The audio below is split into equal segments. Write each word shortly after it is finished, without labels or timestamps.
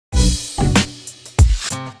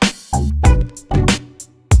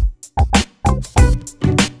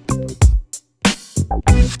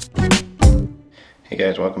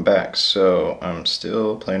guys, welcome back. So I'm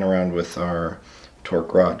still playing around with our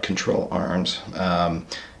torque rod control arms.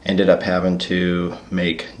 Ended up having to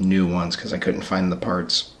make new ones because I couldn't find the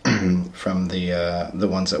parts from the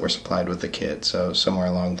ones that were supplied with the kit. So somewhere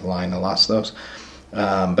along the line I lost those.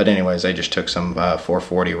 But anyways, I just took some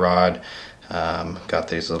 440 rod, got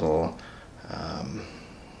these little,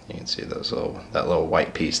 you can see those that little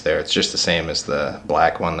white piece there. It's just the same as the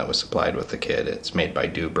black one that was supplied with the kit. It's made by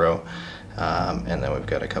Dubro. And then we've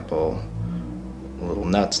got a couple little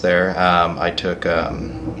nuts there. I took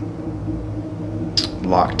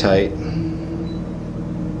Loctite.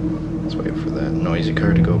 Let's wait for that noisy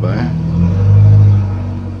car to go by.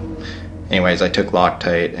 Anyways, I took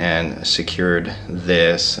Loctite and secured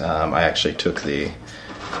this. I actually took the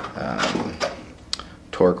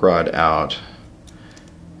torque rod out.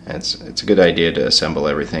 It's a good idea to assemble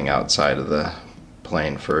everything outside of the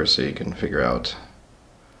plane first so you can figure out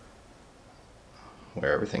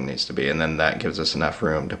where everything needs to be, and then that gives us enough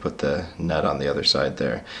room to put the nut on the other side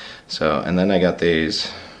there. So, and then I got these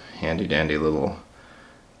handy dandy little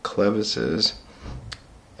clevises,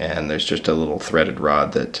 and there's just a little threaded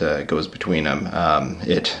rod that goes between them.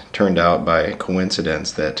 It turned out by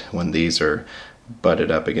coincidence that when these are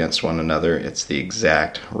butted up against one another, it's the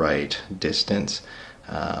exact right distance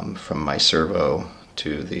from my servo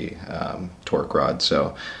to the torque rod.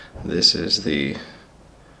 So this is the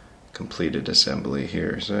completed assembly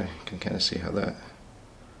here, so you can kind of see how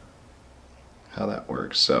that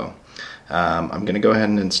works. So I'm gonna go ahead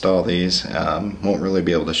and install these. Won't really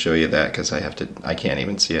be able to show you that because I can't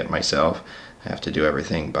even see it myself. I have to do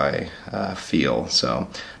everything by feel. So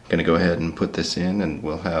I'm gonna go ahead and put this in, and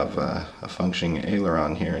we'll have a functioning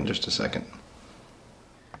aileron here in just a second.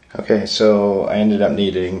 Okay, so I ended up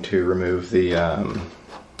needing to remove the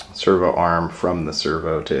servo arm from the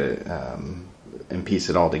servo to and piece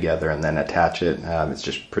it all together and then attach it. It's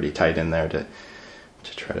just pretty tight in there to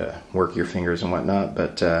try to work your fingers and whatnot,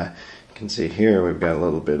 but you can see here we've got a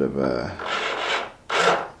little bit of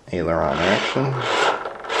aileron action,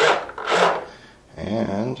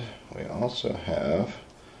 and we also have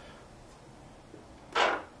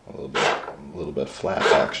a little bit of flap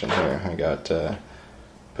action here. I got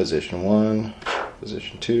position 1,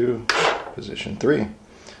 position 2, position 3.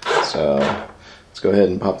 So let's go ahead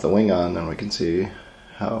and pop the wing on, and we can see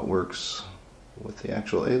how it works with the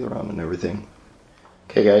actual aileron and everything.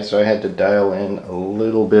 Okay guys, so I had to dial in a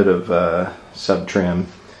little bit of sub trim,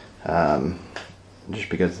 just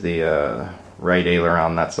because the right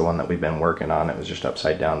aileron, that's the one that we've been working on, it was just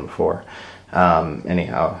upside down before.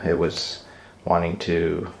 Anyhow, it was wanting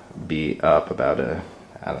to be up about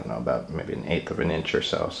about maybe 1/8 of an inch or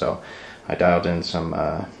so. So I dialed in some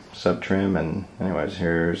sub trim, and anyways,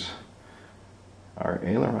 here's our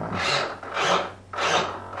aileron.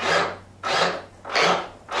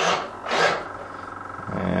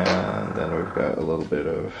 And then we've got a little bit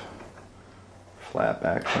of flap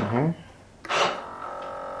action here.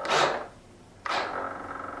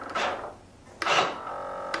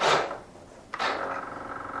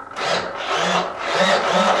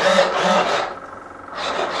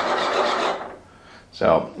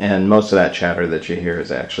 So, and most of that chatter that you hear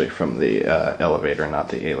is actually from the elevator, not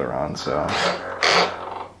the aileron. So.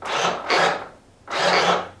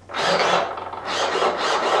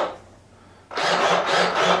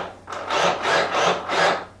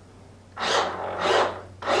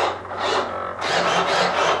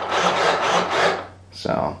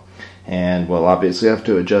 And we'll obviously have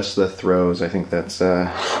to adjust the throws. I think that's some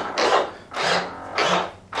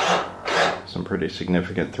pretty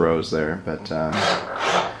significant throws there, but we've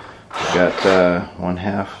got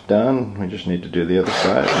 1/2 done. We just need to do the other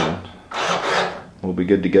side, and we'll be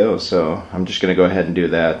good to go. So I'm just going to go ahead and do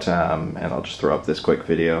that, and I'll just throw up this quick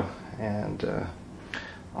video, and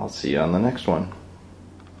I'll see you on the next one.